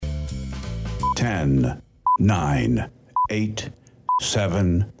10, 9, 8,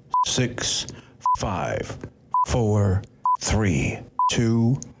 7, 6, 5, 4, 3,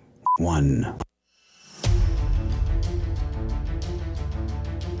 2, 1.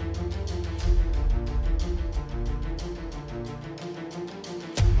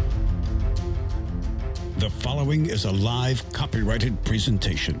 The following is a live copyrighted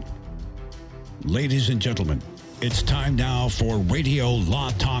presentation. Ladies and gentlemen, it's time now for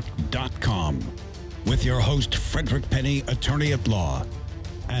RadioLawTalk.com with your host, Frederick Penny, attorney at law.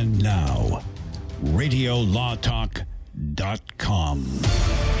 And now, RadioLawTalk.com.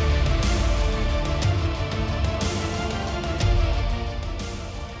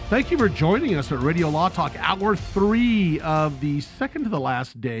 Thank you for joining us at Radio Law Talk, Hour 3 of the second to the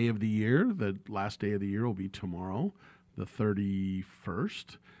last day of the year. The last day of the year will be tomorrow, the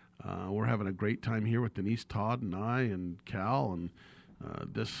 31st. We're having a great time here with Denise, Todd, and I, and Cal, and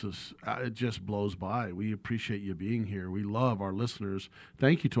this is it just blows by. We appreciate you being here. We love our listeners.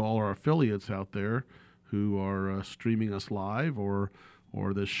 Thank you to all our affiliates out there who are streaming us live, or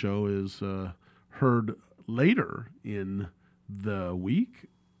this show is heard later in the week.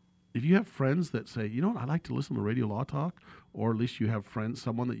 If you have friends that say, you know what, I like to listen to Radio Law Talk, or at least you have friends,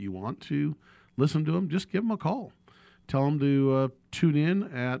 someone that you want to listen to them, just give them a call. Tell them to tune in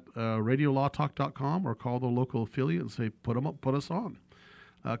at radiolawtalk.com or call the local affiliate and say, put us on.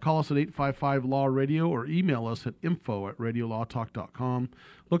 Call us at 855-LAW-RADIO or email us at info@radiolawtalk.com.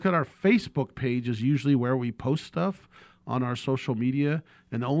 Look at our Facebook page is usually where we post stuff on our social media.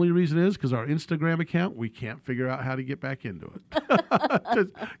 And the only reason is because our Instagram account, we can't figure out how to get back into it.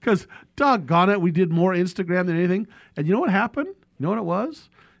 Because doggone it, we did more Instagram than anything. And you know what happened? You know what it was?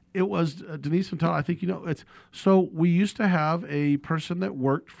 It was Denise and Todd. I think so we used to have a person that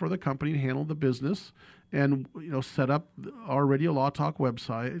worked for the company and handled the business, and set up our Radio Law Talk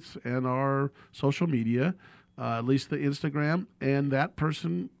websites and our social media, at least the Instagram. And that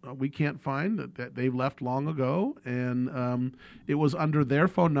person we can't find. That they've left long ago, and it was under their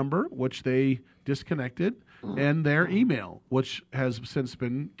phone number, which they disconnected, and their email, which has since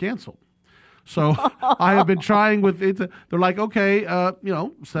been canceled. So I have been trying with it. They're like, okay,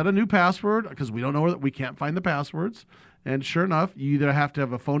 set a new password, because we don't know we can't find the passwords. And sure enough, you either have to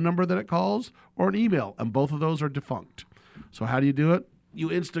have a phone number that it calls or an email, and both of those are defunct. So how do you do it? You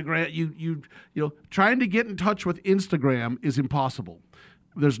Instagram, you trying to get in touch with Instagram is impossible.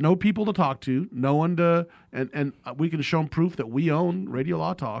 There's no people to talk to, no one to, and we can show them proof that we own Radio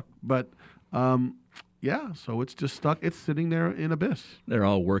Law Talk, but yeah, so it's just stuck. It's sitting there in abyss. They're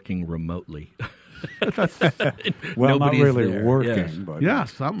all working remotely. Well, not really there. working, Yes. but Yeah,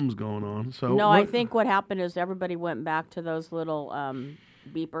 something's going on. So No, I think what happened is everybody went back to those little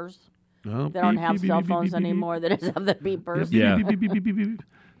beepers. They don't have cell phones anymore. They just have the beepers. Yeah. And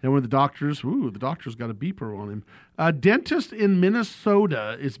when the doctor's got a beeper on him. A dentist in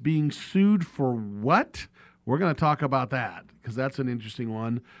Minnesota is being sued for what? We're going to talk about that because that's an interesting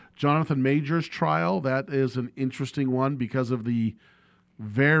one. Jonathan Major's trial, that is an interesting one because of the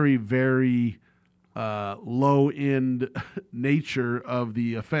very, very low-end nature of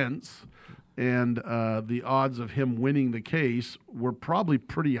the offense. And the odds of him winning the case were probably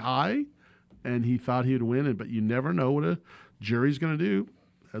pretty high, and he thought he would win. But you never know what a jury's going to do.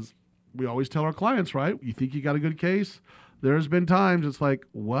 As we always tell our clients, right? You think you got a good case? There's been times it's like,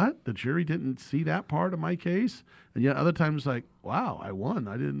 what? The jury didn't see that part of my case? And yet other times it's like, wow, I won.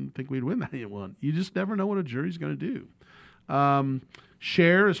 I didn't think we'd win that. You won. You just never know what a jury's going to do.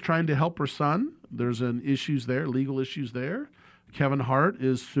 Cher is trying to help her son. There's legal issues there. Kevin Hart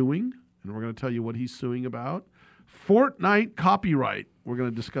is suing, and we're going to tell you what he's suing about. Fortnite copyright. We're going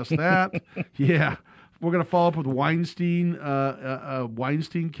to discuss that. Yeah. We're going to follow up with Weinstein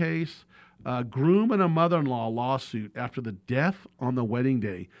case. Groom and a mother-in-law lawsuit after the death on the wedding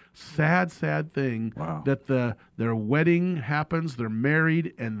day. Sad, sad thing. Wow. That their wedding happens, they're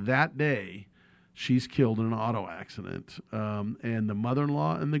married, and that day she's killed in an auto accident. And the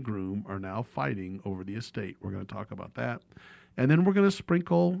mother-in-law and the groom are now fighting over the estate. We're going to talk about that. And then we're going to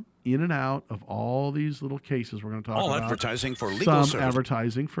sprinkle in and out of all these little cases. We're going to talk about advertising for legal some services.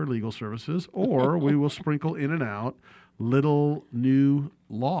 advertising for legal services, or we will sprinkle in and out little new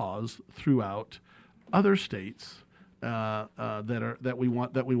laws throughout other states that we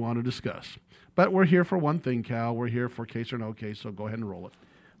want to discuss. But we're here for one thing, Cal. We're here for case or no case. So go ahead and roll it.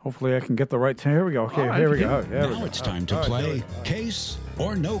 hopefully I can get the right time. Here we go. Okay, right, here we go. Now it's time to play Case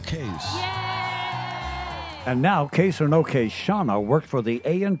or No Case. And now, case or no case, Shauna worked for the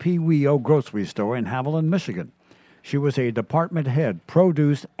A&P WEO grocery store in Haviland, Michigan. She was a department head,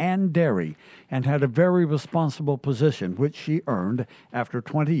 produce and dairy, and had a very responsible position, which she earned after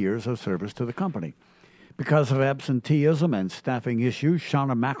 20 years of service to the company. Because of absenteeism and staffing issues,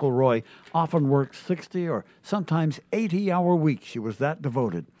 Shauna McElroy often worked 60 or sometimes 80-hour weeks. She was that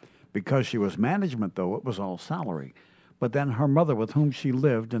devoted. Because she was management, though, it was all salary. But then her mother, with whom she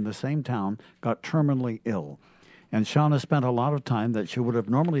lived in the same town, got terminally ill. And Shauna spent a lot of time that she would have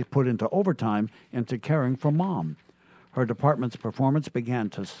normally put into overtime into caring for Mom. Her department's performance began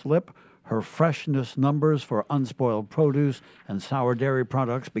to slip. Her freshness numbers for unspoiled produce and sour dairy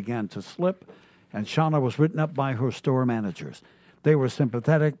products began to slip. And Shauna was written up by her store managers. They were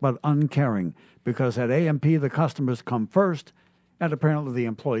sympathetic but uncaring because at A&P the customers come first and apparently the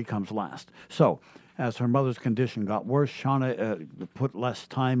employee comes last. So, as her mother's condition got worse, Shauna put less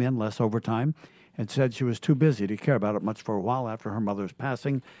time in, less overtime, and said she was too busy to care about it much for a while after her mother's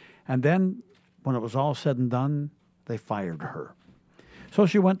passing. And then, when it was all said and done, they fired her. So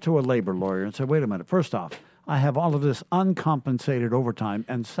she went to a labor lawyer and said, wait a minute, first off, I have all of this uncompensated overtime,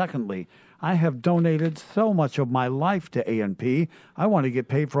 and secondly, I have donated so much of my life to A&P, I want to get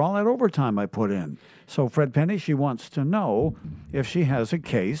paid for all that overtime I put in. So, Fred Penny, she wants to know if she has a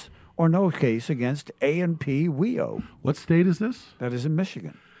case or no case against A&P WEO. What state is this? That is in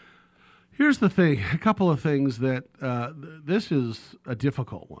Michigan. Here's the thing, a couple of things that this is a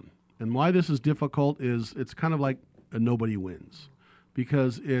difficult one. And why this is difficult is it's kind of like a nobody wins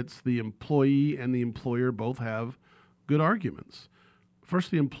because it's the employee and the employer both have good arguments. First,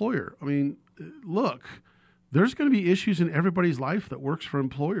 the employer. I mean, look, there's going to be issues in everybody's life that works for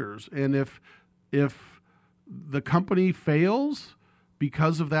employers. And if the company fails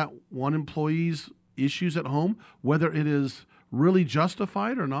because of that one employee's issues at home, whether it is really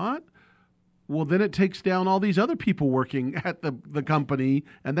justified or not, well, then it takes down all these other people working at the company,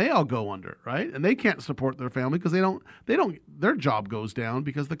 and they all go under, right? And they can't support their family because their job goes down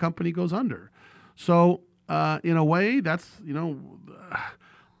because the company goes under. So, in a way, that's,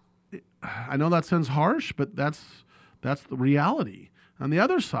 I know that sounds harsh, but that's the reality. On the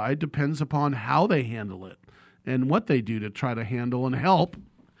other side depends upon how they handle it and what they do to try to handle and help,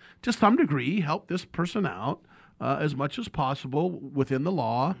 to some degree, help this person out as much as possible within the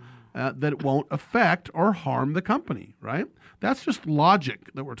law. That it won't affect or harm the company, right? That's just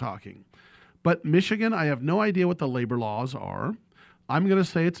logic that we're talking. But Michigan, I have no idea what the labor laws are. I'm going to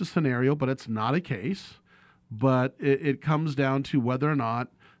say it's a scenario, but it's not a case. But it comes down to whether or not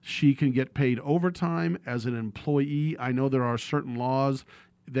she can get paid overtime as an employee. I know there are certain laws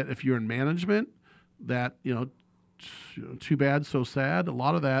that if you're in management, that, too bad, so sad. A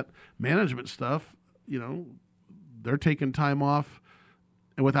lot of that management stuff, they're taking time off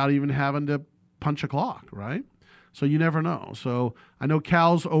without even having to punch a clock, right? So you never know. So I know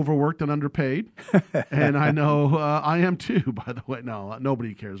Cal's overworked and underpaid, and I know I am too, by the way. No,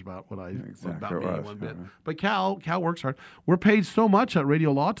 nobody cares about what about me one bit. But Cal works hard. We're paid so much at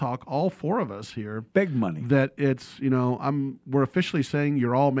Radio Law Talk, all four of us here. Big money. That it's, we're officially saying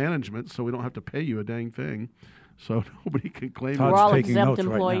you're all management, so we don't have to pay you a dang thing. So nobody can claim we're all exempt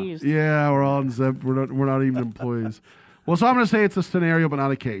employees. Right now. Yeah, we're all exempt. We're not even employees. Well, so I'm going to say it's a scenario, but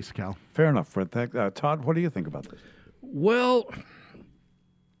not a case, Cal. Fair enough, Fred. Todd, what do you think about this? Well,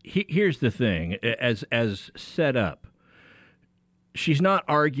 here's the thing. As set up, she's not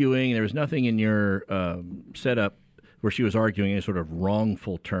arguing. There was nothing in your setup where she was arguing any sort of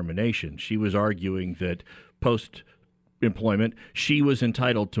wrongful termination. She was arguing that post-employment, she was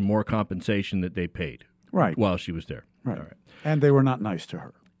entitled to more compensation that they paid while she was there. Right. All right. And they were not nice to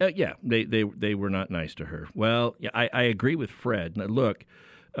her. Yeah, they were not nice to her. Well, yeah, I agree with Fred. Now, look,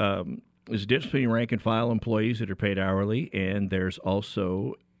 there's a difference between rank and file employees that are paid hourly, and there's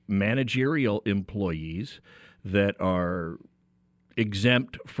also managerial employees that are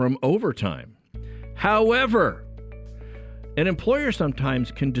exempt from overtime. However, an employer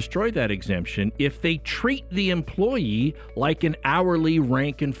sometimes can destroy that exemption if they treat the employee like an hourly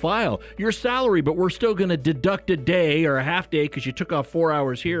rank and file. Your salary, but we're still going to deduct a day or a half day because you took off 4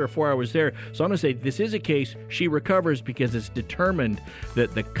 hours here or 4 hours there. So I'm going to say this is a case she recovers because it's determined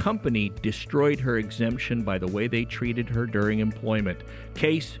that the company destroyed her exemption by the way they treated her during employment.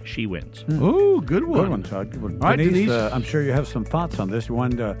 Case, she wins. Oh, good one. Good one, Todd. Good one. All right, Denise, I'm sure you have some thoughts on this. You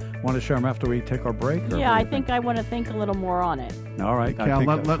want to share them after we take our break? Yeah, I think I want to think a little more on it. All right, Cal.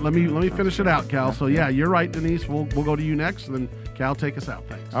 Let me finish it out, Cal. So yeah, you're right, Denise. We'll go to you next, and then Cal, take us out.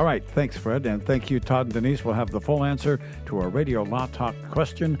 Thanks. All right, thanks, Fred, and thank you, Todd and Denise. We'll have the full answer to our Radio Law Talk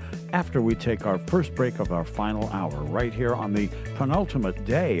question after we take our first break of our final hour, right here on the penultimate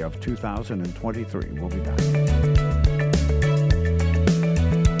day of 2023. We'll be back.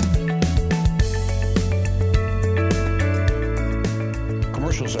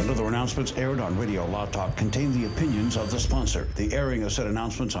 Commercials and other announcements aired on Radio Law Talk contain the opinions of the sponsor. The airing of said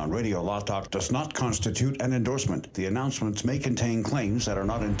announcements on Radio Law Talk does not constitute an endorsement. The announcements may contain claims that are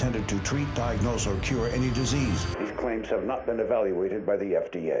not intended to treat, diagnose, or cure any disease. These claims have not been evaluated by the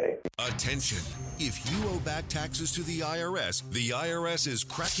FDA. Attention! If you owe back taxes to the IRS is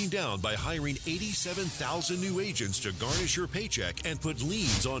cracking down by hiring 87,000 new agents to garnish your paycheck and put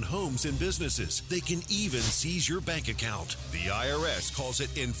liens on homes and businesses. They can even seize your bank account. The IRS calls it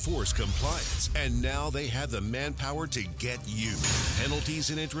enforced compliance, and now they have the manpower to get you. Penalties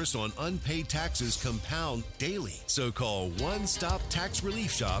and interest on unpaid taxes compound daily. So call One Stop Tax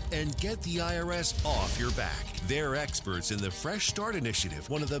Relief Shop and get the IRS off your back. They're experts in the Fresh Start Initiative,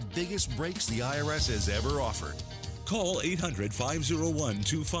 one of the biggest breaks the IRS has ever offered. Call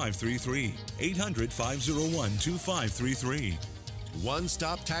 800-501-2533. 800-501-2533. One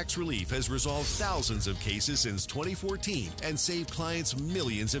Stop Tax Relief has resolved thousands of cases since 2014 and saved clients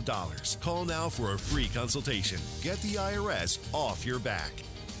millions of dollars. Call now for a free consultation. Get the IRS off your back.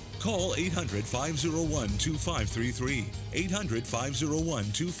 Call 800-501-2533.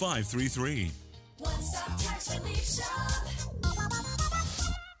 800-501-2533. One Stop Tax Relief Shop.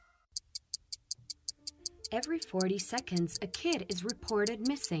 Every 40 seconds, a kid is reported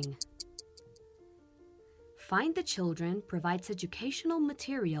missing. Find the Children provides educational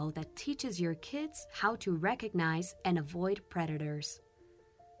material that teaches your kids how to recognize and avoid predators.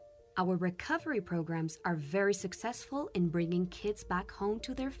 Our recovery programs are very successful in bringing kids back home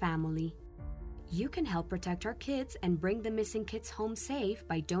to their family. You can help protect our kids and bring the missing kids home safe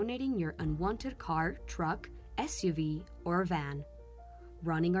by donating your unwanted car, truck, SUV, or van,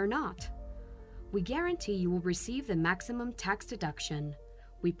 running or not. We guarantee you will receive the maximum tax deduction.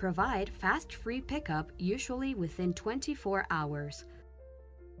 We provide fast free pickup, usually within 24 hours.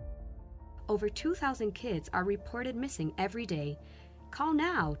 Over 2,000 kids are reported missing every day. Call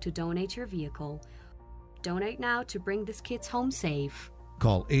now to donate your vehicle. Donate now to bring these kids home safe.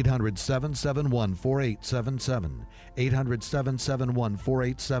 Call 800-771-4877,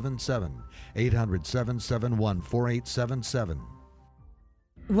 800-771-4877, 800-771-4877.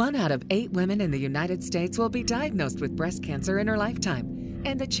 1 out of 8 women in the United States will be diagnosed with breast cancer in her lifetime.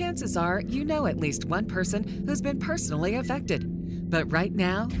 And the chances are you know at least one person who's been personally affected. But right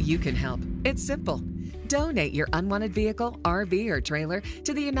now, you can help. It's simple. Donate your unwanted vehicle, RV, or trailer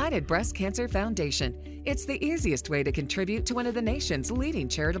to the United Breast Cancer Foundation. It's the easiest way to contribute to one of the nation's leading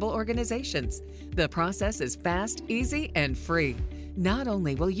charitable organizations. The process is fast, easy, and free. Not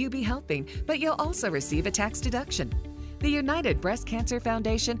only will you be helping, but you'll also receive a tax deduction. The United Breast Cancer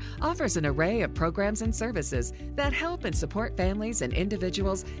Foundation offers an array of programs and services that help and support families and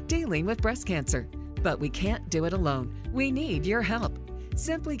individuals dealing with breast cancer. But we can't do it alone. We need your help.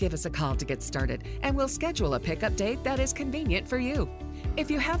 Simply give us a call to get started, and we'll schedule a pickup date that is convenient for you.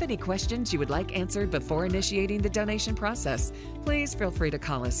 If you have any questions you would like answered before initiating the donation process, please feel free to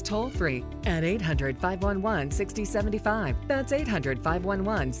call us toll-free at 800-511-6075. That's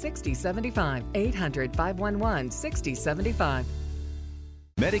 800-511-6075. 800-511-6075.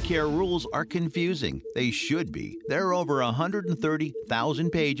 Medicare rules are confusing. They should be. There are over 130,000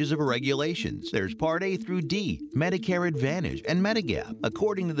 pages of regulations. There's Part A through D, Medicare Advantage, and Medigap.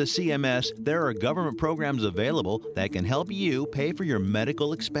 According to the CMS, there are government programs available that can help you pay for your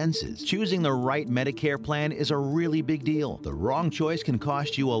medical expenses. Choosing the right Medicare plan is a really big deal. The wrong choice can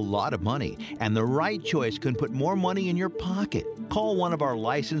cost you a lot of money, and the right choice can put more money in your pocket. Call one of our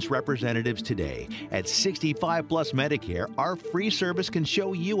licensed representatives today. At 65 Plus Medicare, our free service can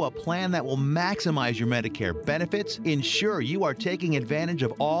show you a plan that will maximize your Medicare benefits, ensure you are taking advantage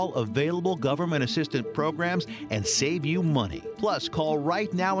of all available government assistance programs, and save you money. Plus, call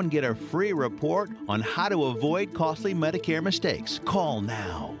right now and get a free report on how to avoid costly Medicare mistakes. Call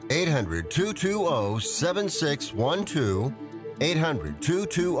now. 800-220-7612.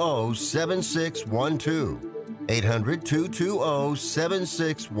 800-220-7612.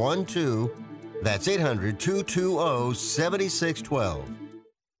 800-220-7612. That's 800-220-7612.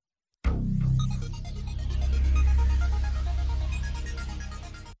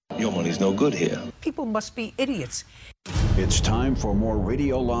 Your money's no good here. People must be idiots. It's time for more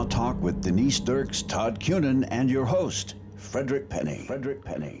Radio Law Talk with Denise Dirks, Todd Cunin, and your host, Frederick Penny. Frederick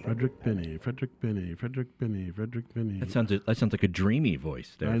Penny. Frederick Penny. Frederick Penny. Frederick Penny. Frederick Penny. That sounds like a dreamy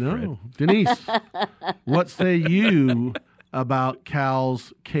voice there, I know. Fred. Denise, what say you about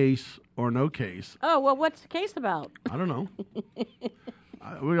Cal's case or no case? Oh, well, what's the case about? I don't know.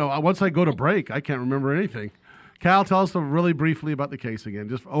 Once I go to break, I can't remember anything. Cal, tell us really briefly about the case again,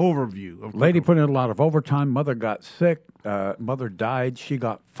 just overview. Lady put in a lot of overtime. Mother got sick. Mother died. She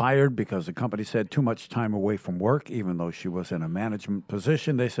got fired because the company said too much time away from work, even though she was in a management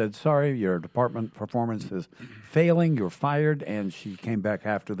position. They said, sorry, your department performance is failing. You're fired. And she came back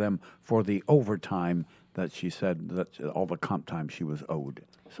after them for the overtime that she said that all the comp time she was owed.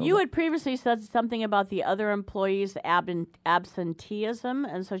 So you had previously said something about the other employees' absenteeism,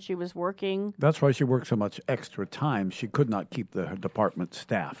 and so she was working. That's why she worked so much extra time. She could not keep the department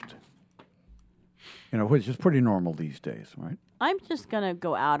staffed. Which is pretty normal these days, right? I'm just going to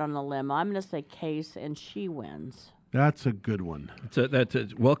go out on a limb. I'm going to say Case, and she wins. That's a good one.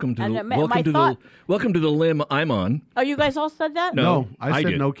 Welcome to the limb I'm on. Oh, you guys all said that? No, I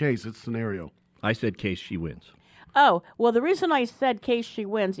said no Case. It's scenario. I said Case, she wins. Oh, well, the reason I said Case, she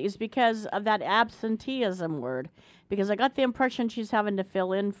wins is because of that absenteeism word. Because I got the impression she's having to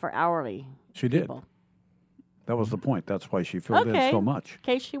fill in for hourly. She did. That was the point. That's why she filled in so much.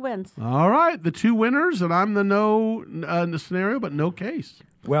 Case, she wins. All right, the two winners, and I'm the no in the scenario, but no Case.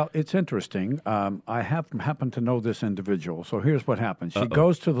 Well, it's interesting. I happen to know this individual. So here's what happens. She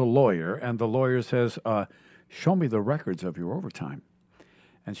goes to the lawyer, and the lawyer says, show me the records of your overtime.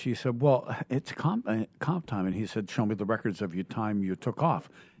 And she said, well, it's comp time. And he said, show me the records of your time you took off.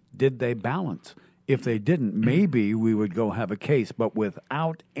 Did they balance? If they didn't, maybe we would go have a case. But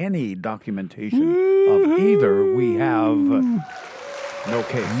without any documentation of either, we have no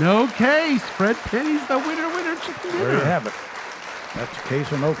case. No case. Fred Penny's the winner, chicken dinner. There you have it. That's a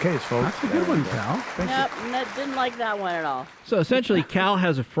case or no case, folks. That's a good one, Cal. Nope, didn't like that one at all. So essentially, Cal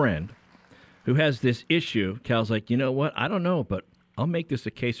has a friend who has this issue. Cal's like, you know what? I don't know, but I'll make this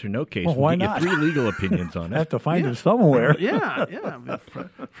a case or no case. Well, why we'll not? Get 3 legal opinions on it. I have to find it somewhere. Yeah.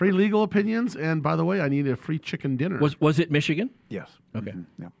 Free legal opinions. And by the way, I need a free chicken dinner. Was it Michigan? Yes. Okay.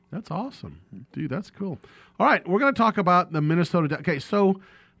 Yeah. That's awesome. Dude, that's cool. All right, we're going to talk about the Minnesota. Okay, so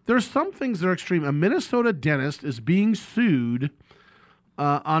there's some things that are extreme. A Minnesota dentist is being sued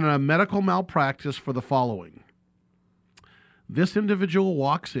on a medical malpractice for the following. This individual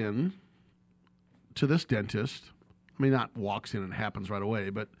walks in to this dentist. I mean, not walks in and happens right away,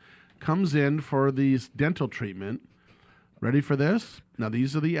 but comes in for these dental treatment. Ready for this? Now,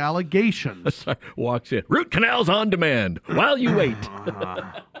 these are the allegations. Walks in. Root canals on demand while you wait.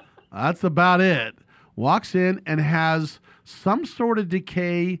 That's about it. Walks in and has some sort of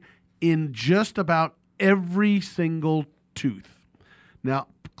decay in just about every single tooth. Now,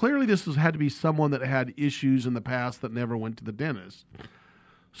 clearly this had to be someone that had issues in the past that never went to the dentist.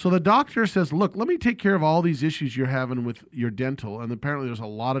 So the doctor says, look, let me take care of all these issues you're having with your dental. And apparently there's a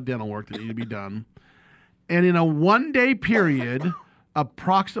lot of dental work that need to be done. And in a 1-day period,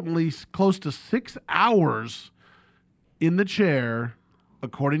 approximately close to 6 hours in the chair,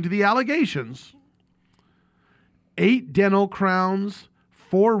 according to the allegations, 8 dental crowns,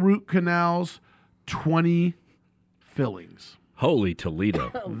 4 root canals, 20 fillings. Holy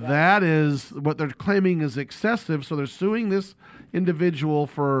Toledo. That is what they're claiming is excessive. So they're suing this individual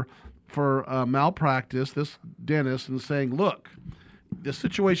for malpractice, this dentist, and saying, look, the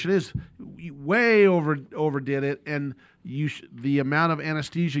situation is you way overdid it, and the amount of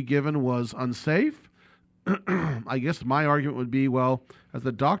anesthesia given was unsafe. I guess my argument would be, well, as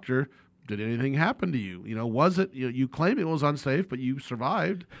the doctor, did anything happen to you? Was it, you claim it was unsafe, but you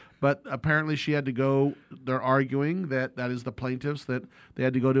survived. But apparently she had to go, they're arguing that is the plaintiffs, that they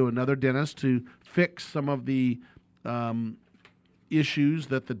had to go to another dentist to fix some of the issues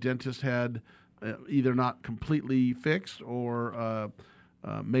that the dentist had either not completely fixed or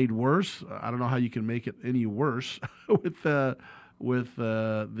made worse. I don't know how you can make it any worse with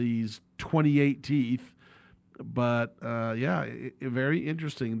these 28 teeth. But, very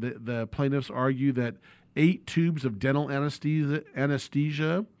interesting. The plaintiffs argue that 8 tubes of dental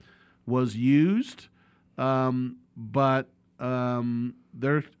anesthesia was used, but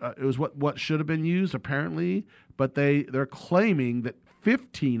it was what should have been used, apparently. But they're claiming that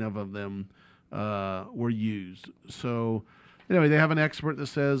 15 of them were used. So, anyway, they have an expert that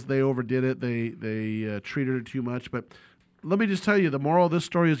says they overdid it. They treated it too much. But let me just tell you, the moral of this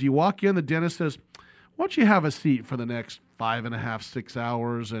story is you walk in, the dentist says, why don't you have a seat for the next 5.5, 6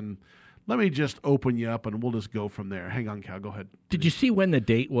 hours, and let me just open you up, and we'll just go from there. Hang on, Cal. Go ahead. Did you see when the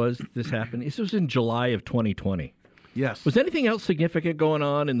date was this happened? This was in July of 2020. Yes. Was anything else significant going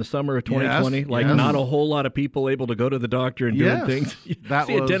on in the summer of 2020? Yes, like not a whole lot of people able to go to the doctor and doing things? That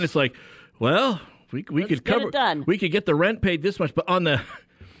see a dentist like, well, we could cover it done. We could get the rent paid this much, but on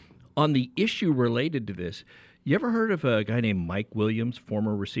the issue related to this, you ever heard of a guy named Mike Williams,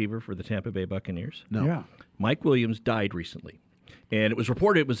 former receiver for the Tampa Bay Buccaneers? No. Yeah. Mike Williams died recently. And it was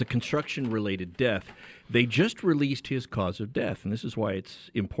reported it was a construction-related death. They just released his cause of death, and this is why it's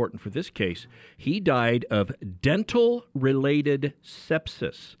important for this case. He died of dental-related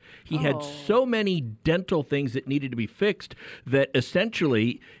sepsis. He had so many dental things that needed to be fixed that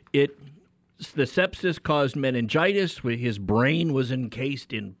essentially the sepsis caused meningitis. His brain was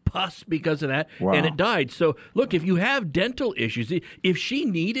encased in pus because of that, and it died. So, look, if you have dental issues, if she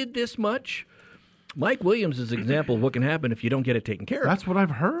needed this much, Mike Williams is an example of what can happen if you don't get it taken care of. That's what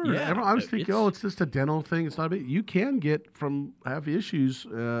I've heard. Yeah, I was thinking, it's just a dental thing. It's not big. You can have issues,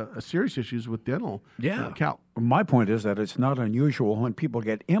 serious issues with dental. Yeah. Cal. My point is that it's not unusual when people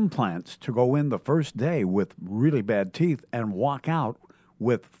get implants to go in the first day with really bad teeth and walk out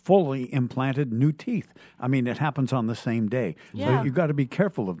with fully implanted new teeth. I mean, it happens on the same day. Yeah. So you've got to be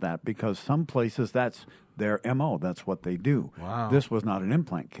careful of that because some places that's their MO. That's what they do. Wow. This was not an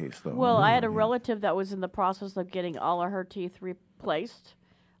implant case, though. Well, I had a relative that was in the process of getting all of her teeth replaced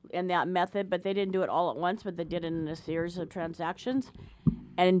in that method, but they didn't do it all at once, but they did it in a series of transactions.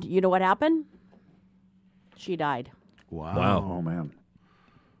 And you know what happened? She died. Wow. Oh, man.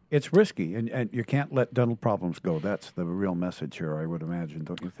 It's risky, and you can't let dental problems go. That's the real message here, I would imagine,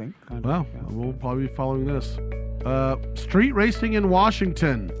 don't you think? Well, we'll probably be following this. Street racing in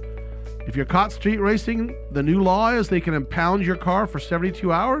Washington. If you're caught street racing, the new law is they can impound your car for 72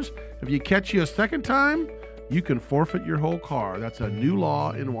 hours. If you catch you a second time, you can forfeit your whole car. That's a new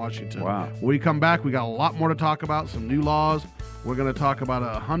law in Washington. Wow. When we come back, we got a lot more to talk about, some new laws. We're going to talk about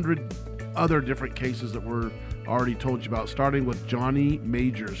 100 other different cases that we're already told you about, starting with Johnny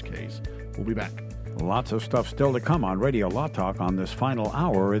Major's case. We'll be back. Lots of stuff still to come on Radio Law Talk on this final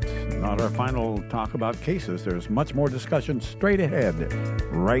hour. It's not our final talk about cases. There's much more discussion straight ahead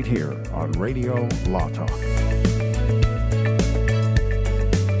right here on Radio Law Talk.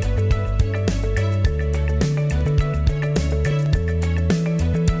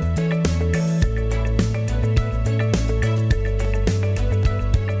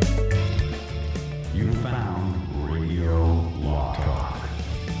 You found Radio Law Talk.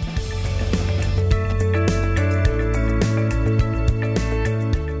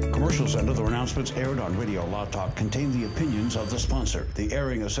 Commercials and other announcements aired on Radio Law Talk contain the opinions of the sponsor. The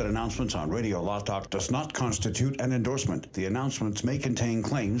airing of said announcements on Radio Law Talk does not constitute an endorsement. The announcements may contain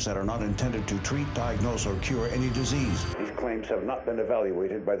claims that are not intended to treat, diagnose, or cure any disease. These claims have not been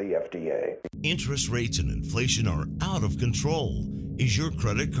evaluated by the FDA. Interest rates and inflation are out of control. Is your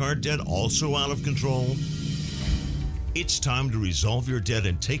credit card debt also out of control? It's time to resolve your debt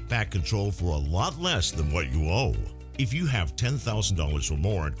and take back control for a lot less than what you owe. If you have $10,000 or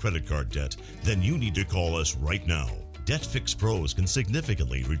more in credit card debt, then you need to call us right now. Debt Fix Pros can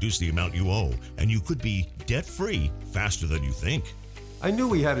significantly reduce the amount you owe, and you could be debt-free faster than you think. I knew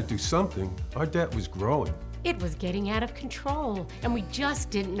we had to do something. Our debt was growing. It was getting out of control, and we just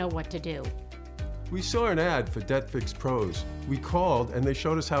didn't know what to do. We saw an ad for Debt Fix Pros. We called, and they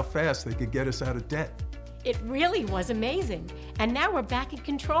showed us how fast they could get us out of debt. It really was amazing, and now we're back in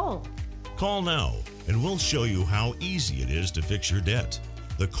control. Call now, and we'll show you how easy it is to fix your debt.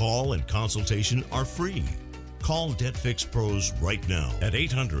 The call and consultation are free. Call Debt Fix Pros right now at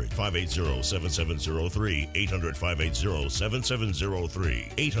 800-580-7703,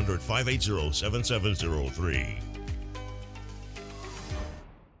 800-580-7703, 800-580-7703.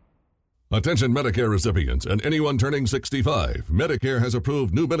 Attention Medicare recipients and anyone turning 65. Medicare has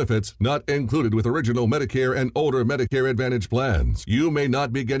approved new benefits not included with original Medicare and older Medicare Advantage plans. You may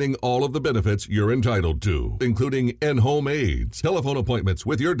not be getting all of the benefits you're entitled to, including in-home aids, telephone appointments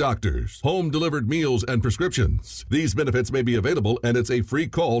with your doctors, home-delivered meals and prescriptions. These benefits may be available and it's a free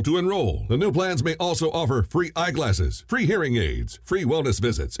call to enroll. The new plans may also offer free eyeglasses, free hearing aids, free wellness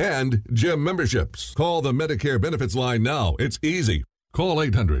visits, and gym memberships. Call the Medicare benefits line now. It's easy. Call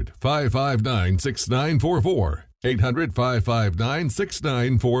 800-559-6944.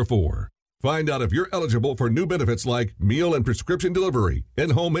 800-559-6944. Find out if you're eligible for new benefits like meal and prescription delivery,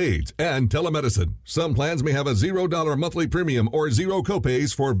 in-home aids, and telemedicine. Some plans may have a $0 monthly premium or zero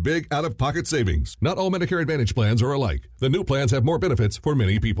copays for big out-of-pocket savings. Not all Medicare Advantage plans are alike. The new plans have more benefits for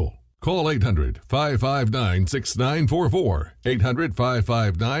many people. Call 800-559-6944.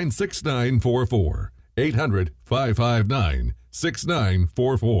 800-559-6944.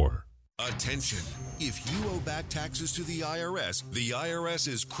 800-559-6944. Attention. If you owe back taxes to the IRS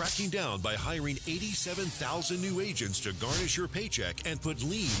is cracking down by hiring 87,000 new agents to garnish your paycheck and put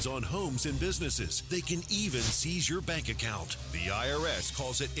liens on homes and businesses. They can even seize your bank account. The IRS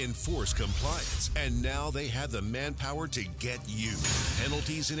calls it enforced compliance, and now they have the manpower to get you.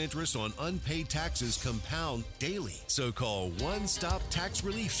 Penalties and interest on unpaid taxes compound daily. So call One Stop Tax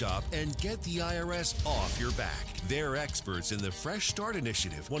Relief Shop and get the IRS off your back. They're experts in the Fresh Start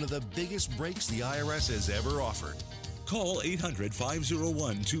Initiative, one of the biggest breaks the IRS has ever offered. Call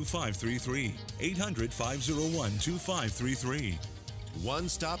 800-501-2533. 800-501-2533. One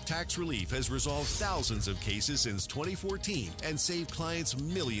Stop Tax Relief has resolved thousands of cases since 2014 and saved clients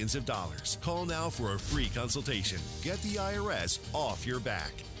millions of dollars. Call now for a free consultation. Get the IRS off your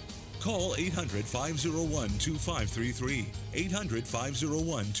back. Call 800-501-2533.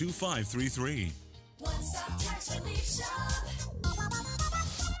 800-501-2533. One Stop Tax Relief Shop.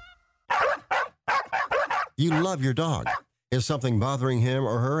 You love your dog. Is something bothering him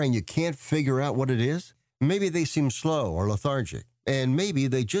or her and you can't figure out what it is? Maybe they seem slow or lethargic, and maybe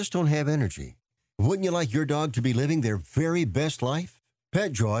they just don't have energy. Wouldn't you like your dog to be living their very best life?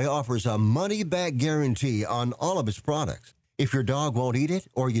 PetJoy offers a money-back guarantee on all of its products. If your dog won't eat it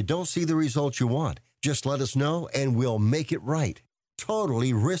or you don't see the results you want, just let us know and we'll make it right.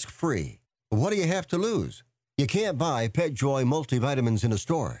 Totally risk-free. What do you have to lose? You can't buy PetJoy multivitamins in a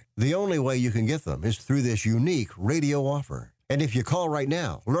store. The only way you can get them is through this unique radio offer. And if you call right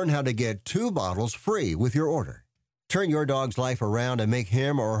now, learn how to get 2 bottles free with your order. Turn your dog's life around and make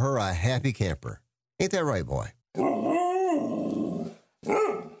him or her a happy camper. Ain't that right, boy?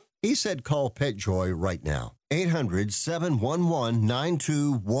 He said call PetJoy right now.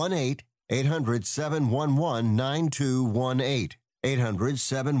 800-711-9218. 800-711-9218.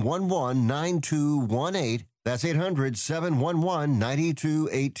 800-711-9218. That's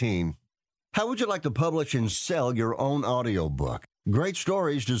 800-711-9218. How would you like to publish and sell your own audiobook? Great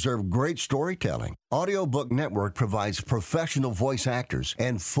stories deserve great storytelling. Audiobook Network provides professional voice actors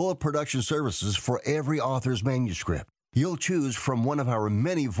and full production services for every author's manuscript. You'll choose from one of our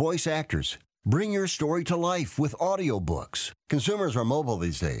many voice actors. Bring your story to life with audiobooks. Consumers are mobile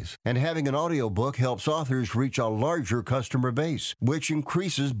these days, and having an audiobook helps authors reach a larger customer base, which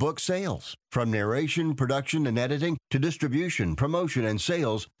increases book sales. From narration, production, and editing to distribution, promotion, and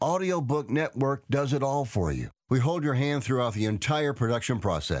sales, Audiobook Network does it all for you. We hold your hand throughout the entire production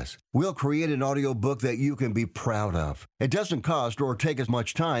process. We'll create an audiobook that you can be proud of. It doesn't cost or take as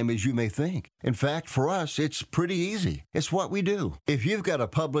much time as you may think. In fact, for us, it's pretty easy. It's what we do. If you've got a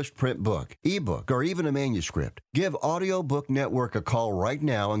published print book, ebook, or even a manuscript, give Audiobook Network a call right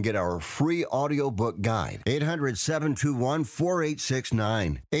now and get our free audiobook guide.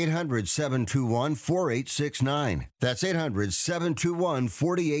 800-721-4869. 800-721-4869. That's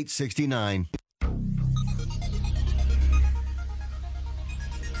 800-721-4869.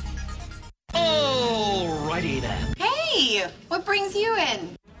 Alrighty then. Hey, what brings you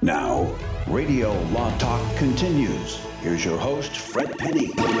in? Now, Radio Law Talk continues. Here's your host, Fred Penny.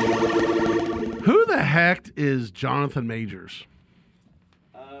 Who the heck is Jonathan Majors?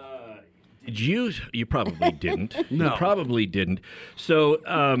 Did you? You probably didn't. No. You probably didn't.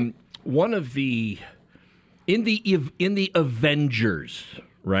 So, one of the in the Avengers,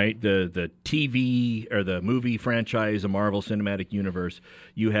 right? The TV or the movie franchise, the Marvel Cinematic Universe,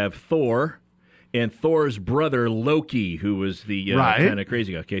 you have Thor and Thor's brother Loki, who was the kind of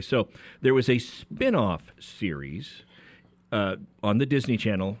crazy guy. Okay, so there was a spin-off series on the Disney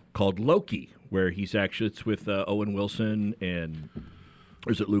Channel called Loki, where it's with Owen Wilson and,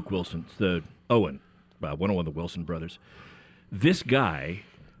 or is it Luke Wilson? It's the Owen, one of the Wilson brothers. This guy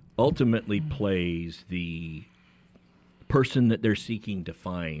ultimately plays the person that they're seeking to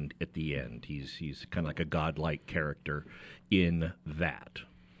find at the end. He's kind of like a godlike character in that.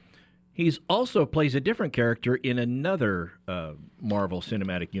 He's also plays a different character in another Marvel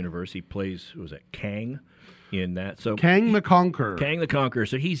Cinematic Universe. He plays, who was it, Kang in that. So Kang the Conqueror. Kang the Conqueror.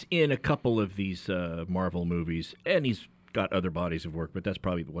 So he's in a couple of these Marvel movies, and he's got other bodies of work, but that's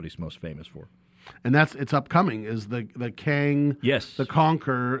probably what he's most famous for. And it's upcoming, is the Kang the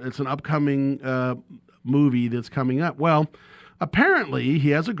Conqueror. It's an upcoming movie that's coming up. Well, apparently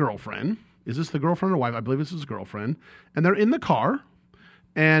he has a girlfriend. Is this the girlfriend or wife? I believe this is his girlfriend. And they're in the car,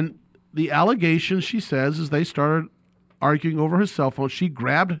 and the allegation, she says, is they started arguing over his cell phone. She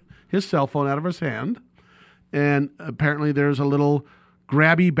grabbed his cell phone out of his hand, and apparently there's a little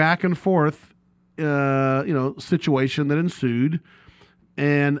grabby back and forth, situation that ensued.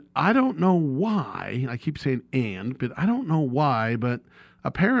 And I don't know why. I keep saying but I don't know why. But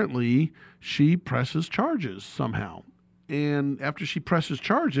apparently she presses charges somehow. And after she presses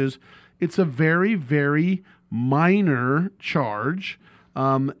charges, It's a very, very minor charge,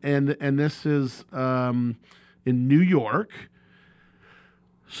 and this is in New York.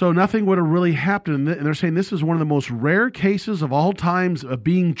 So nothing would have really happened, and they're saying this is one of the most rare cases of all times of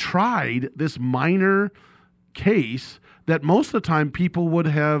being tried, this minor case, that most of the time people would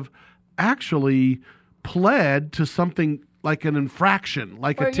have actually pled to something like an infraction,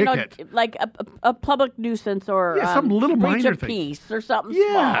 like a ticket. Like a public nuisance or some little breach minor of thing. Peace or something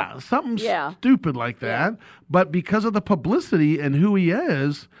Yeah, small. something stupid like that. But because of the publicity and who he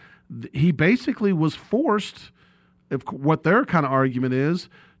is, he basically was forced, if what their kind of argument is,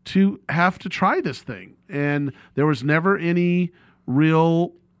 to have to try this thing. And there was never any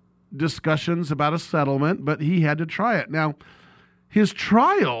real discussions about a settlement, but he had to try it. Now, his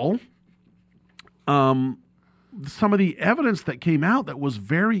trial, some of the evidence that came out that was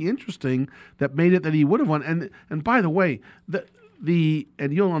very interesting that made it that he would have won. And by the way,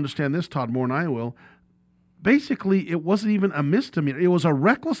 and you'll understand this, Todd, more than I will. Basically, it wasn't even a misdemeanor. It was a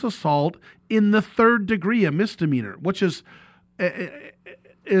reckless assault in the third degree, a misdemeanor, which is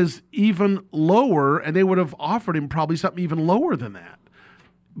even lower, and they would have offered him probably something even lower than that.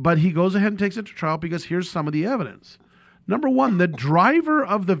 But he goes ahead and takes it to trial because here's some of the evidence. Number one, the driver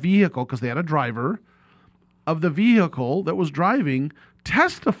of the vehicle, because they had a driver of the vehicle that was driving,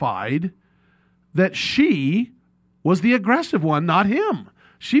 testified that she was the aggressive one, not him.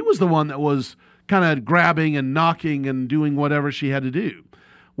 She was the one that was kind of grabbing and knocking and doing whatever she had to do,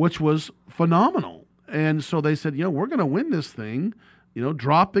 which was phenomenal. And so they said, we're going to win this thing,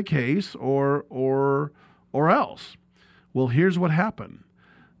 drop the case or else. Well, here's what happened.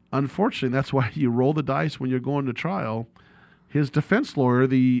 Unfortunately, that's why you roll the dice when you're going to trial. His defense lawyer,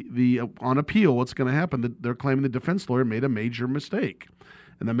 on appeal, what's going to happen? They're claiming the defense lawyer made a major mistake.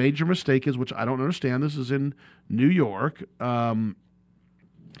 And the major mistake is, which I don't understand, this is in New York.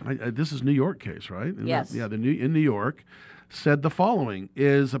 This is New York case, right? Yes. In New York, said the following,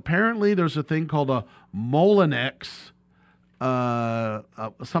 is apparently there's a thing called a Molinex,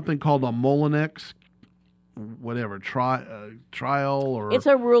 something called a Molinex, whatever, trial or... It's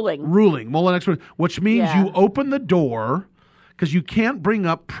a ruling. Molinex ruling, which means you open the door, because you can't bring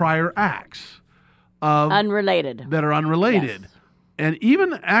up prior acts. Unrelated. That are unrelated. Yes. And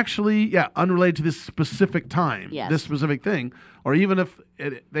even actually, unrelated to this specific time, this specific thing, or even if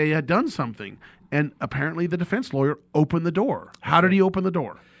they had done something. And apparently the defense lawyer opened the door. How did he open the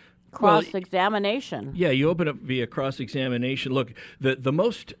door? Cross-examination. Yeah, you open up via cross-examination. Look, the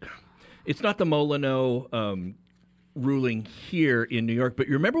most, it's not the Molyneux ruling here in New York, but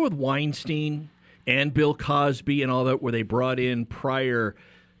you remember with Weinstein and Bill Cosby and all that, where they brought in prior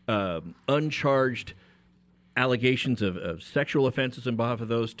uncharged allegations of sexual offenses on behalf of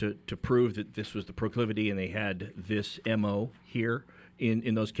those to prove that this was the proclivity, and they had this MO here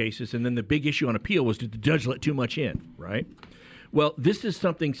in those cases. And then the big issue on appeal was, did the judge let too much in, right? Well, this is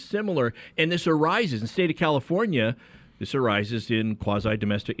something similar, and this arises in the state of California. This arises in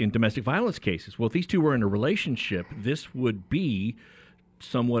domestic violence cases. Well, if these two were in a relationship, this would be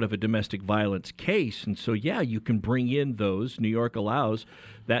somewhat of a domestic violence case. And so, you can bring in those. New York allows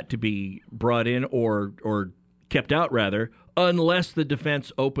that to be brought in or kept out, rather, unless the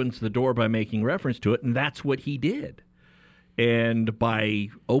defense opens the door by making reference to it, and that's what he did. And by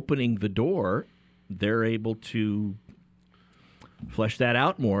opening the door, they're able to flesh that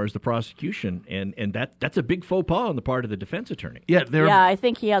out more as the prosecution, and that's a big faux pas on the part of the defense attorney. I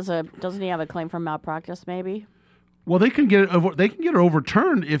think he has doesn't he have a claim for malpractice, maybe? Well, they can get it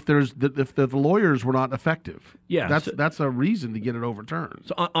overturned if the lawyers were not effective. Yeah, that's a reason to get it overturned.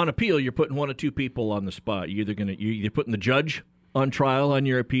 So on appeal, you're putting one or two people on the spot. You're either putting the judge on trial on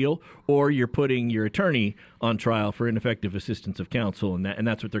your appeal, or you're putting your attorney on trial for ineffective assistance of counsel, and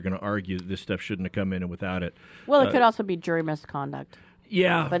that's what they're going to argue, that this stuff shouldn't have come in and without it. Well, it could also be jury misconduct.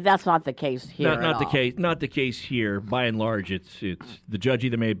 Yeah, but that's not the case here. Not the case here. By and large, it's the judge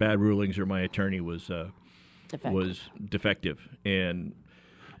either made bad rulings or my attorney was defective. And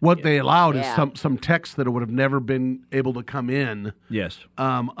what they allowed is some text that would have never been able to come in. Yes.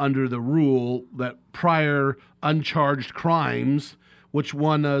 Under the rule that prior uncharged crimes, which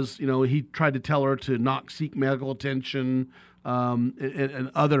one is, he tried to tell her to not seek medical attention,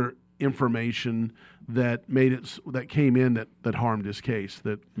 and other information that came in that harmed his case,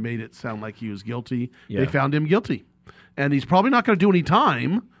 that made it sound like he was guilty. Yeah. They found him guilty, and he's probably not going to do any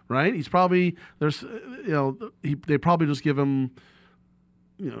time. Right? He's probably they probably just give him,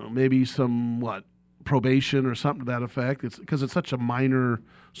 maybe some probation or something to that effect. It's because it's such a minor,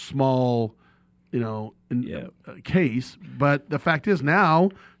 small case. But the fact is now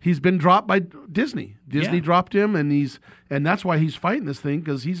he's been dropped by Disney. Disney dropped him, and that's why he's fighting this thing,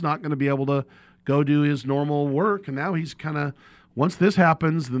 because he's not going to be able to go do his normal work. And now he's kind of, once this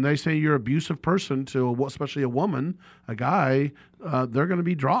happens, then they say you're an abusive person to, especially a woman, a guy, they're going to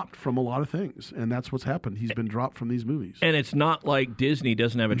be dropped from a lot of things. And that's what's happened. He's been dropped from these movies. And it's not like Disney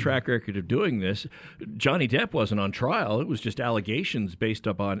doesn't have a track record of doing this. Johnny Depp wasn't on trial. It was just allegations based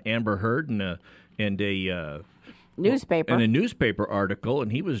upon Amber Heard and a newspaper. And a newspaper article,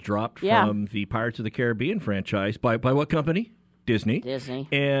 and he was dropped from the Pirates of the Caribbean franchise by what company? Disney.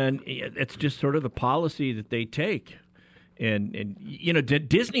 And it's just sort of the policy that they take. And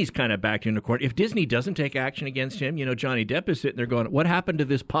Disney's kind of backed into court. If Disney doesn't take action against him, Johnny Depp is sitting there going, what happened to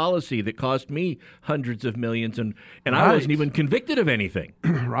this policy that cost me hundreds of millions and I wasn't even convicted of anything?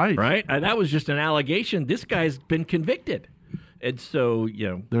 Right? That was just an allegation. This guy's been convicted. And so,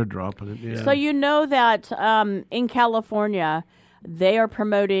 they're dropping it. Yeah. So that in California, they are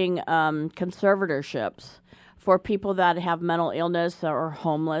promoting conservatorships for people that have mental illness or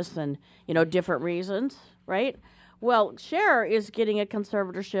homeless and, different reasons, right? Well, Cher is getting a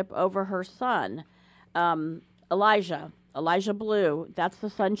conservatorship over her son, Elijah Blue. That's the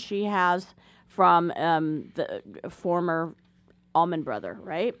son she has from the former Allman brother,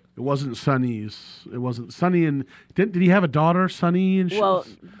 right? It wasn't Sonny's. It wasn't Sonny. And did he have a daughter, Sonny? And well,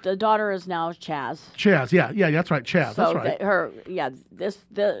 the daughter is now Chaz. Chaz, yeah, that's right, Chaz. So that's right.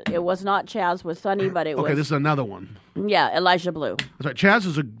 It was not Chaz with Sonny, but it was. Okay, this is another one. Yeah, Elijah Blue. That's right. Chaz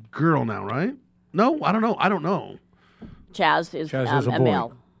is a girl now, right? No, I don't know. Chaz is a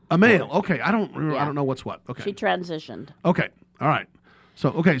male. A male. Okay, I don't remember. I don't know what's what. Okay, she transitioned. Okay, all right.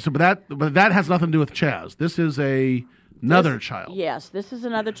 But that has nothing to do with Chaz. This is another child. Yes, this is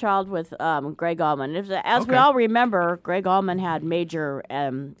another child with Greg Allman. As we all remember, Greg Allman had major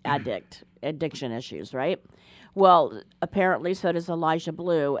addiction issues, right? Well, apparently so does Elijah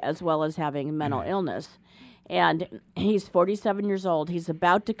Blue, as well as having mental illness. And he's 47 years old. He's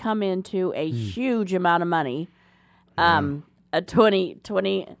about to come into a huge amount of money. A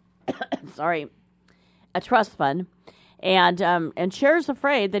trust fund, and Cher's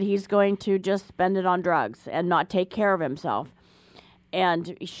afraid that he's going to just spend it on drugs and not take care of himself.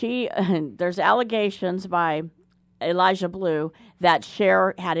 And there's allegations by Elijah Blue that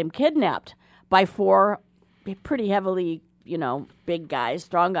Cher had him kidnapped by 4 pretty heavily, big guys,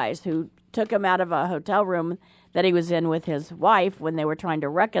 strong guys, who took him out of a hotel room that he was in with his wife when they were trying to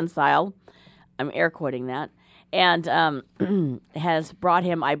reconcile. I'm air quoting that. And has brought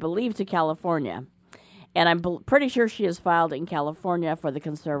him, I believe, to California. And I'm pretty sure she has filed in California for the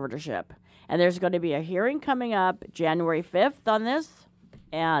conservatorship. And there's going to be a hearing coming up January 5th on this.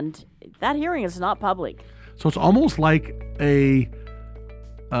 And that hearing is not public. So it's almost like a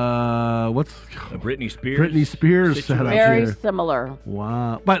Britney Spears. Britney Spears setup very here. Similar.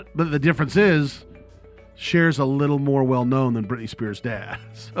 Wow. But the difference is Cher's a little more well-known than Britney Spears' dad.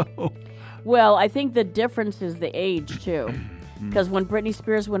 So... Well, I think the difference is the age, too. Because when Britney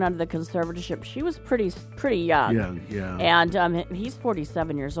Spears went under the conservatorship, she was pretty young. Yeah. And he's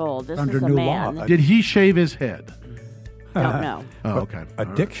 47 years old. This Under is a new man. law. Did he shave his head? Don't know. Oh, okay.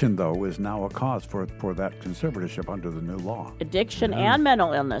 Addiction, though, is now a cause for that conservatorship under the new law. Addiction and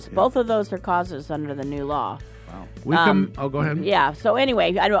mental illness. Yeah. Both of those are causes under the new law. Wow. Go ahead. Yeah. So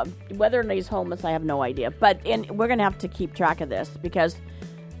anyway, I don't whether or not he's homeless, I have no idea. But we're going to have to keep track of this because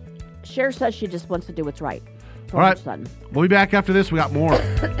Cher says she just wants to do what's right for her son. We'll be back after this. We got more.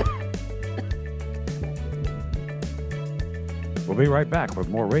 We'll be right back with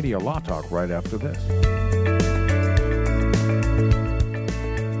more Radio Law Talk right after this.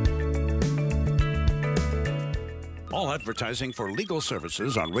 All advertising for legal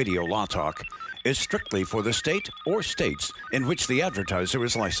services on Radio Law Talk is strictly for the state or states in which the advertiser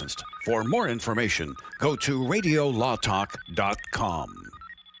is licensed. For more information, go to radiolawtalk.com.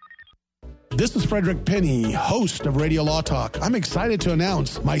 This is Frederick Penny, host of Radio Law Talk. I'm excited to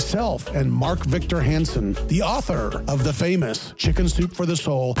announce myself and Mark Victor Hansen, the author of the famous Chicken Soup for the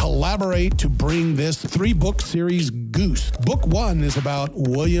Soul, collaborate to bring this 3-book series, Goose. Book 1 is about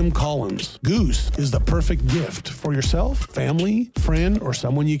William Collins. Goose is the perfect gift for yourself, family, friend, or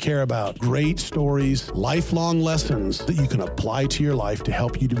someone you care about. Great stories, lifelong lessons that you can apply to your life to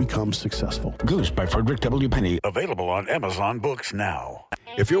help you to become successful. Goose by Frederick W. Penny. Available on Amazon Books now.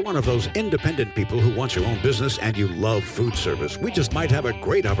 If you're one of those independent independent people who want your own business and you love food service, we just might have a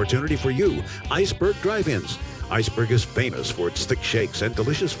great opportunity for you. Iceberg Drive-Ins. Iceberg is famous for its thick shakes and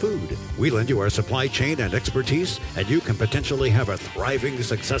delicious food. We lend you our supply chain and expertise, and you can potentially have a thriving,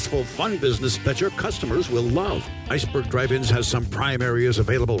 successful, fun business that your customers will love. Iceberg Drive-Ins has some prime areas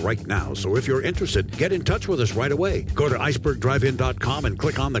available right now, so if you're interested, get in touch with us right away. Go to icebergdrivein.com and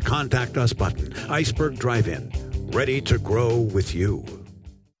click on the Contact Us button. Iceberg Drive-In, ready to grow with you.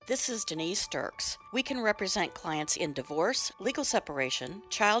 This is Denise Sturks. We can represent clients in divorce, legal separation,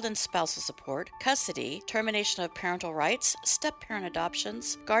 child and spousal support, custody, termination of parental rights, step-parent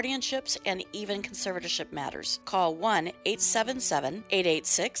adoptions, guardianships, and even conservatorship matters. Call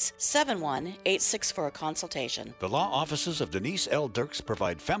 1-877-886-7186 for a consultation. The law offices of Denise L. Dirks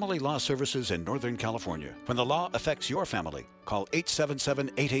provide family law services in Northern California. When the law affects your family, call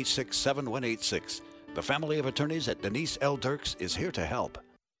 877-886-7186. The family of attorneys at Denise L. Dirks is here to help.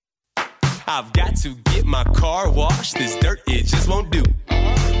 I've got to get my car washed. This dirt, it just won't do.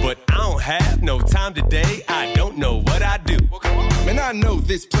 But I don't have no time today. I don't know what I do. Man, I know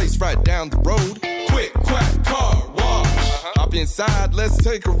this place right down the road. Quick Quack Car Wash. Hop inside, let's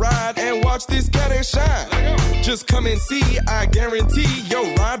take a ride and watch this cat and shine. Just come and see, I guarantee your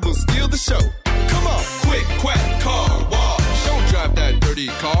ride will steal the show. Come on, Quick Quack Car Wash. Don't drive that dirty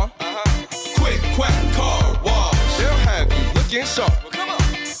car. Quick Quack Car Wash. They'll have you looking sharp.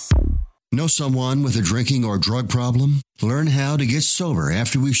 Know someone with a drinking or drug problem? Learn how to get sober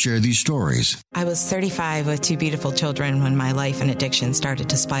after we share these stories. I was 35 with two beautiful children when my life and addiction started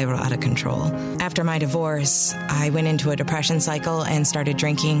to spiral out of control. After my divorce, I went into a depression cycle and started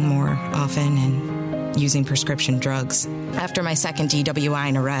drinking more often and using prescription drugs. After my second DWI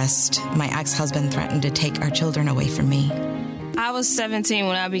and arrest, my ex-husband threatened to take our children away from me. I was 17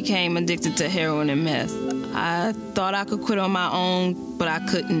 when I became addicted to heroin and meth. I thought I could quit on my own, but I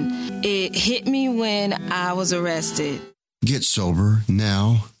couldn't. It hit me when I was arrested. Get sober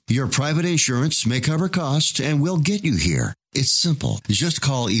now. Your private insurance may cover costs and we'll get you here. It's simple. Just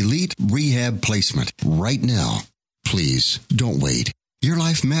call Elite Rehab Placement right now. Please, don't wait. Your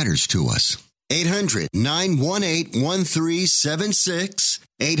life matters to us. 800-918-1376.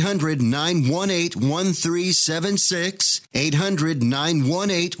 800-918-1376.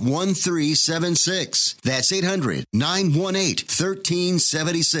 800-918-1376. That's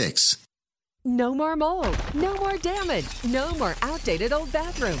 800-918-1376. No more mold, no more damage, no more outdated old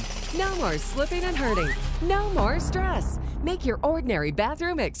bathroom, no more slipping and hurting, no more stress. Make your ordinary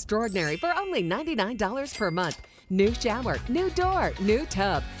bathroom extraordinary for only $99 per month. New shower, new door, new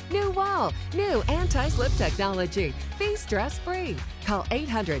tub, new wall, new anti-slip technology. Be stress-free. Call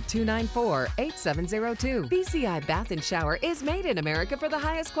 800-294-8702. BCI Bath and Shower is made in America for the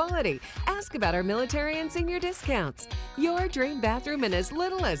highest quality. Ask about our military and senior discounts. Your dream bathroom in as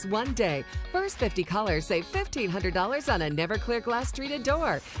little as 1 day. First 50 callers save $1,500 on a never clear glass treated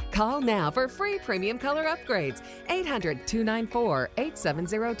door. Call now for free premium color upgrades.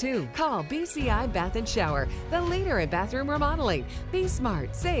 800-294-8702. Call BCI Bath and Shower, the leader in bathroom remodeling. Be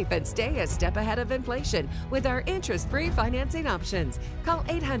smart, safe, and stay a step ahead of inflation with our interest-free financing options. Call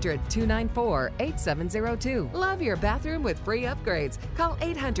 800-294-8702. Love your bathroom with free upgrades. Call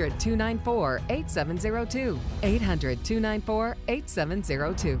 800-294-8702.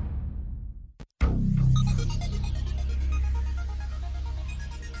 800-294-8702.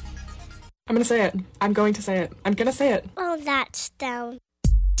 I'm going to say it. I'm going to say it. I'm going to say it. Oh, that's down.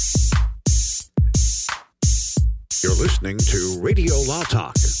 You're listening to Radio Law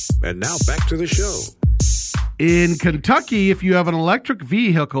Talk. And now back to the show. In Kentucky, if you have an electric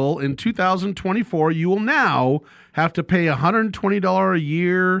vehicle in 2024, you will now have to pay $120 a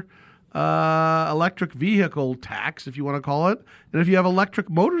year electric vehicle tax, if you want to call it. And if you have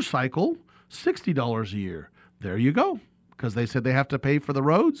electric motorcycle, $60 a year. There you go. Because they said they have to pay for the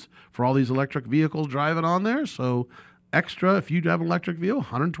roads for all these electric vehicles driving on there. So extra, if you have an electric vehicle,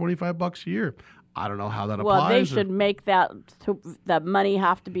 $125 a year. I don't know how that applies. Well, they should make that money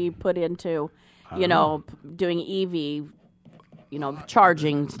have to be put into, doing EV,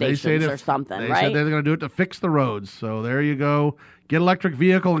 charging stations or something, right? They right? said they're going to do it to fix the roads. So there you go. Get an electric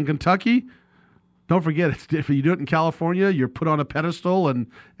vehicle in Kentucky. Don't forget, if you do it in California, you're put on a pedestal and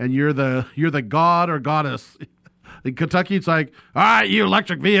you're the god or goddess. In Kentucky, it's like, all right, you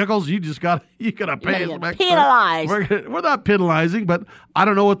electric vehicles, you gotta pay some extra. Penalized. We're not penalizing, but I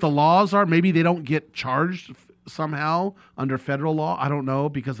don't know what the laws are. Maybe they don't get charged somehow under federal law. I don't know,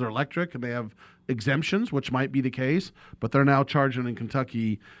 because they're electric and they have exemptions, which might be the case. But they're now charging in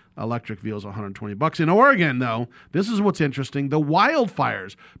Kentucky Electric vehicles, $120. In Oregon, though, this is what's interesting. The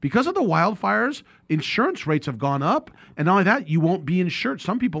wildfires. Because of the wildfires, insurance rates have gone up. And not only that, you won't be insured.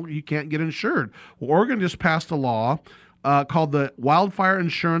 Some people, you can't get insured. Well, Oregon just passed a law called the Wildfire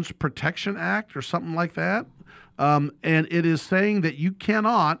Insurance Protection Act or something like that. And it is saying that you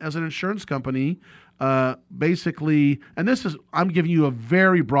cannot, as an insurance company, basically, and this is, I'm giving you a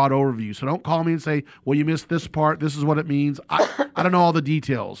very broad overview, so don't call me and say, well, you missed this part, this is what it means. I don't know all the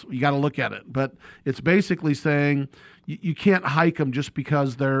details. You got to look at it. But it's basically saying you can't hike them just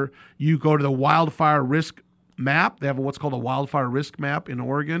because you go to the wildfire risk map. They have what's called a wildfire risk map in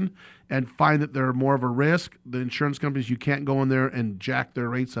Oregon and find that they're more of a risk. The insurance companies, you can't go in there and jack their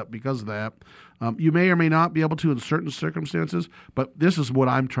rates up because of that. You may or may not be able to in certain circumstances, but this is what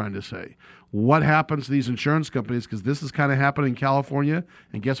I'm trying to say. What happens to these insurance companies, because this is kind of happening in California,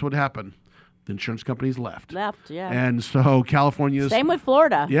 and guess what happened? The insurance companies left. Yeah. And so California's... Same with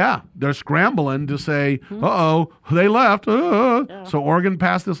Florida. Yeah. They're scrambling to say, uh-oh, they left. Yeah. So Oregon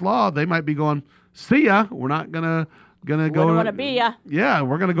passed this law. They might be going, see ya. We're not going to go. Wouldn't want to be ya. Yeah,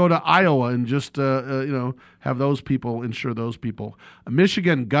 we're going to go to Iowa and just have those people insure those people.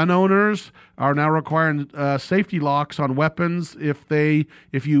 Michigan gun owners are now requiring safety locks on weapons if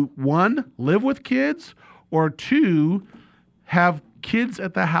you 1, live with kids, or 2, have kids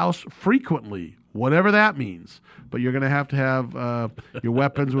at the house frequently, whatever that means. But you're going to have your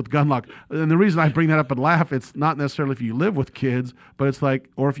weapons with gun lock. And the reason I bring that up and laugh, it's not necessarily if you live with kids, but it's like,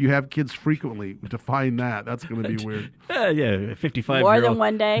 or if you have kids frequently. Define that. That's going to be weird. Yeah, 55-year-old. More than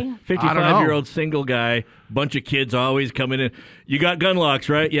one day? 55-year-old single guy, bunch of kids always coming in. You got gun locks,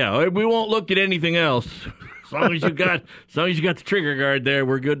 right? Yeah, we won't look at anything else. As long as you got the trigger guard there,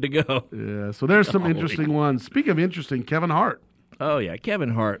 we're good to go. Yeah, so there's some interesting ones. Speaking of interesting, Kevin Hart. Oh, yeah,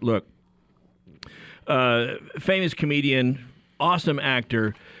 Kevin Hart. Look, famous comedian, awesome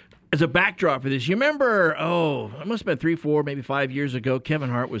actor. As a backdrop for this, you remember, it must have been 3, 4, maybe 5 years ago,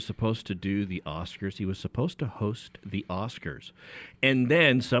 Kevin Hart was supposed to do the Oscars. He was supposed to host the Oscars. And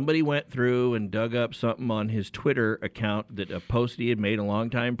then somebody went through and dug up something on his Twitter account that a post he had made a long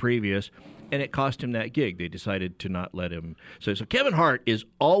time previous, and it cost him that gig. They decided to not let him. So Kevin Hart is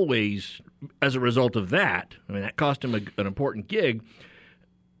always, as a result of that, I mean, that cost him an important gig.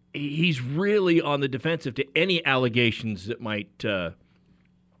 He's really on the defensive to any allegations that might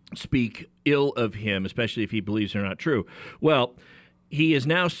speak ill of him, especially if he believes they're not true. Well, he is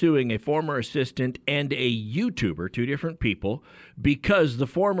now suing a former assistant and a YouTuber, 2 different people, because the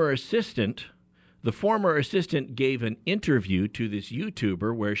former assistant gave an interview to this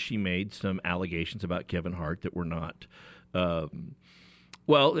YouTuber where she made some allegations about Kevin Hart that were not, that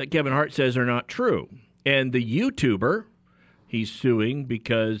Kevin Hart says are not true. And the YouTuber, he's suing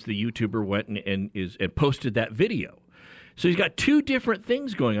because the YouTuber went and posted that video. So he's got 2 different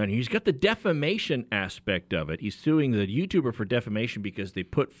things going on here. He's got the defamation aspect of it. He's suing the YouTuber for defamation because they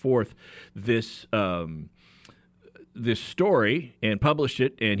put forth this story and published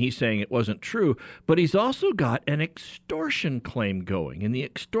it, and he's saying it wasn't true. But he's also got an extortion claim going, and the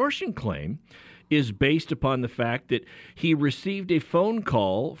extortion claim is based upon the fact that he received a phone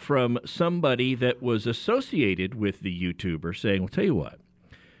call from somebody that was associated with the YouTuber saying, well, tell you what,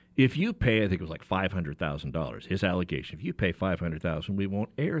 if you pay, I think it was like $500,000, his allegation, if you pay $500,000, we won't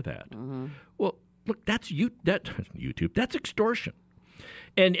air that. Mm-hmm. Well, look, that's YouTube. That's extortion.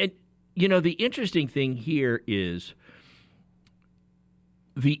 And the interesting thing here is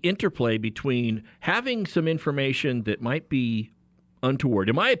the interplay between having some information that might be untoward.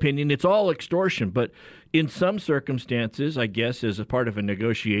 In my opinion, it's all extortion, but in some circumstances, I guess, as a part of a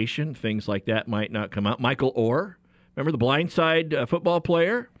negotiation, things like that might not come out. Michael Orr, remember the Blindside football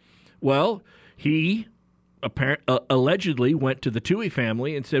player? Well, he allegedly went to the Toohey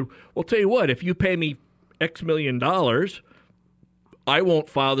family and said, well, tell you what, if you pay me X million dollars, I won't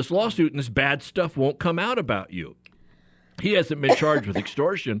file this lawsuit and this bad stuff won't come out about you. He hasn't been charged with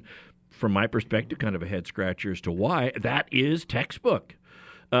extortion. From my perspective, kind of a head-scratcher as to why. That is textbook.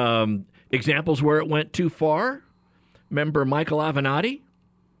 Examples where it went too far. Remember Michael Avenatti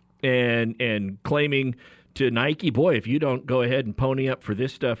and claiming to Nike, boy, if you don't go ahead and pony up for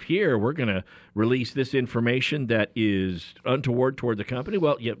this stuff here, we're going to release this information that is untoward toward the company.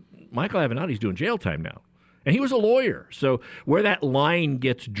 Well, yeah, Michael Avenatti's doing jail time now. And he was a lawyer. So where that line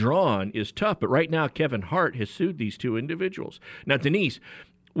gets drawn is tough. But right now, Kevin Hart has sued these 2 individuals. Now, Denise,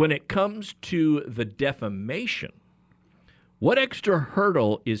 when it comes to the defamation, what extra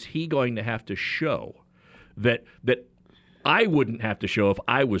hurdle is he going to have to show that I wouldn't have to show if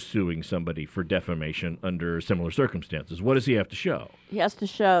I was suing somebody for defamation under similar circumstances. What does he have to show? They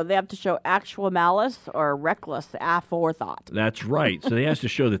have to show actual malice or reckless aforethought. That's right. So he has to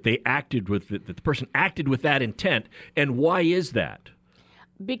show that they acted with that the person acted with that intent. And why is that?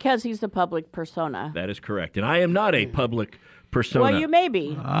 Because he's a public persona. That is correct. And I am not a public persona. Well, you may be.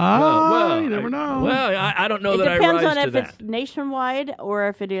 You never know. Well, I don't know that I rise It depends on to if that. it's nationwide or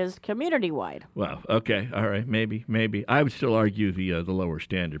if it is community-wide. Well, okay, all right, maybe. I would still argue the lower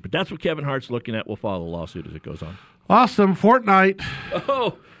standard, but that's what Kevin Hart's looking at. We'll follow the lawsuit as it goes on. Awesome. Fortnite.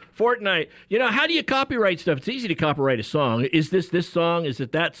 Oh, Fortnite. You know, how do you copyright stuff? It's easy to copyright a song. Is this song? Is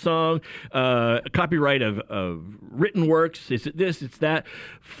it that song? Copyright of written works? Is it this? It's that?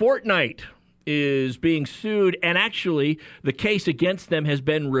 Fortnite is being sued, and actually the case against them has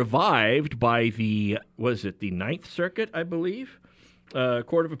been revived by the Ninth Circuit, I believe,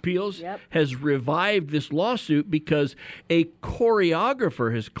 Court of Appeals, has revived this lawsuit because a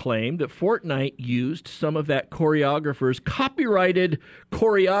choreographer has claimed that Fortnite used some of that choreographer's copyrighted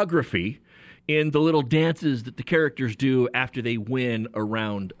choreography in the little dances that the characters do after they win a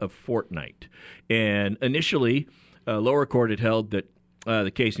round of Fortnite. And initially, lower court had held that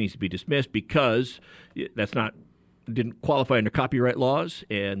the case needs to be dismissed because didn't qualify under copyright laws,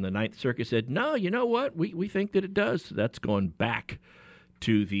 and the Ninth Circuit said, no, you know what? We think that it does. That's going back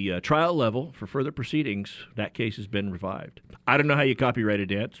to the trial level for further proceedings. That case has been revived. I don't know how you copyright a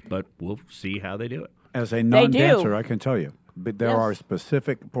dance, but we'll see how they do it. As a non-dancer, I can tell you. But there are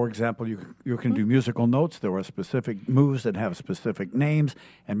specific, for example, you can do musical notes. There are specific moves that have specific names,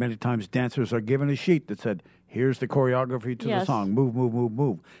 and many times dancers are given a sheet that said, here's the choreography to the song. Move, move, move,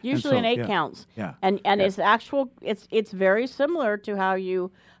 move. Usually in 8 counts. Yeah. And it's very similar to how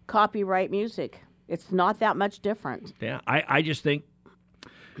you copyright music. It's not that much different. Yeah, I just think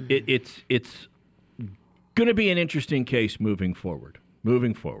it's going to be an interesting case moving forward.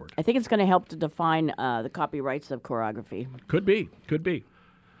 I think it's going to help to define the copyrights of choreography. Could be.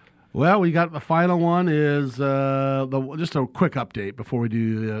 Well, we got the final one is just a quick update before we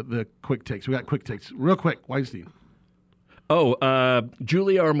do the quick takes. We got quick takes. Real quick, Weinstein.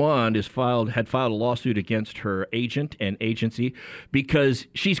 Julie Armand had filed a lawsuit against her agent and agency because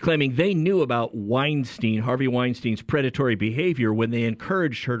she's claiming they knew about Harvey Weinstein's predatory behavior when they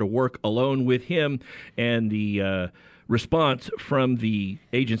encouraged her to work alone with him, and the response from the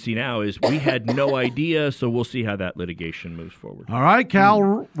agency now is, we had no idea, so we'll see how that litigation moves forward. All right,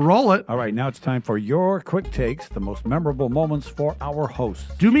 Cal, roll it. All right, now it's time for your quick takes, the most memorable moments for our hosts.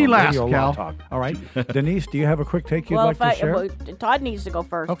 Do me last, Radio Cal. Law Talk. All right, Denise, do you have a quick take you'd Well, like to share? Todd needs to go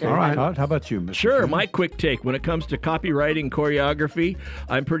first. Okay, all right. Todd, how about you, Mr. Sure, Jr.? my quick take. When it comes to copywriting choreography,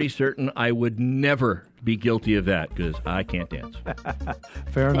 I'm pretty certain I would never be guilty of that because I can't dance.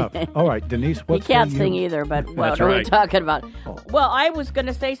 Fair enough. All right, Denise, what's He can't for sing you? either, but what That's are we right. talking about? Well, I was going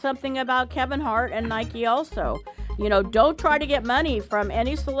to say something about Kevin Hart and Nike also. You know, don't try to get money from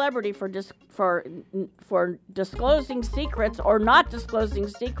any celebrity for disclosing secrets or not disclosing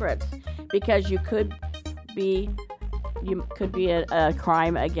secrets, because you could be a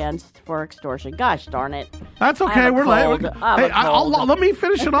crime for extortion. Gosh darn it. That's okay. We're late. Hey, let me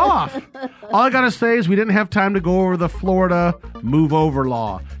finish it off. All I got to say is we didn't have time to go over the Florida move over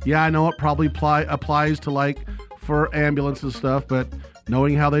law. Yeah, I know it probably applies to for ambulance and stuff, but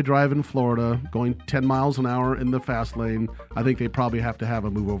knowing how they drive in Florida, going 10 miles an hour in the fast lane, I think they probably have to have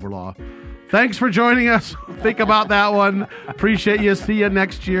a move over law. Thanks for joining us. Think about that one. Appreciate you. See you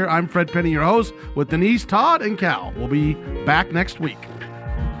next year. I'm Fred Penny, your host, with Denise, Todd, and Cal. We'll be back next week.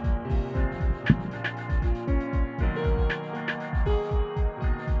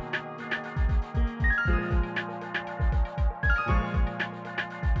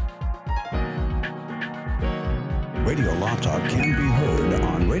 Radio Law Talk can be heard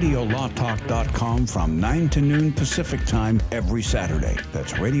on RadioLawTalk.com from 9 to noon Pacific Time every Saturday.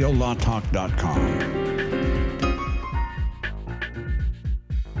 That's RadioLawTalk.com.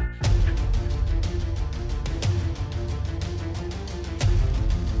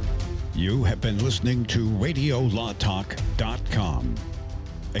 You have been listening to RadioLawTalk.com,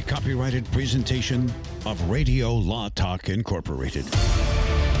 a copyrighted presentation of Radio Law Talk Incorporated.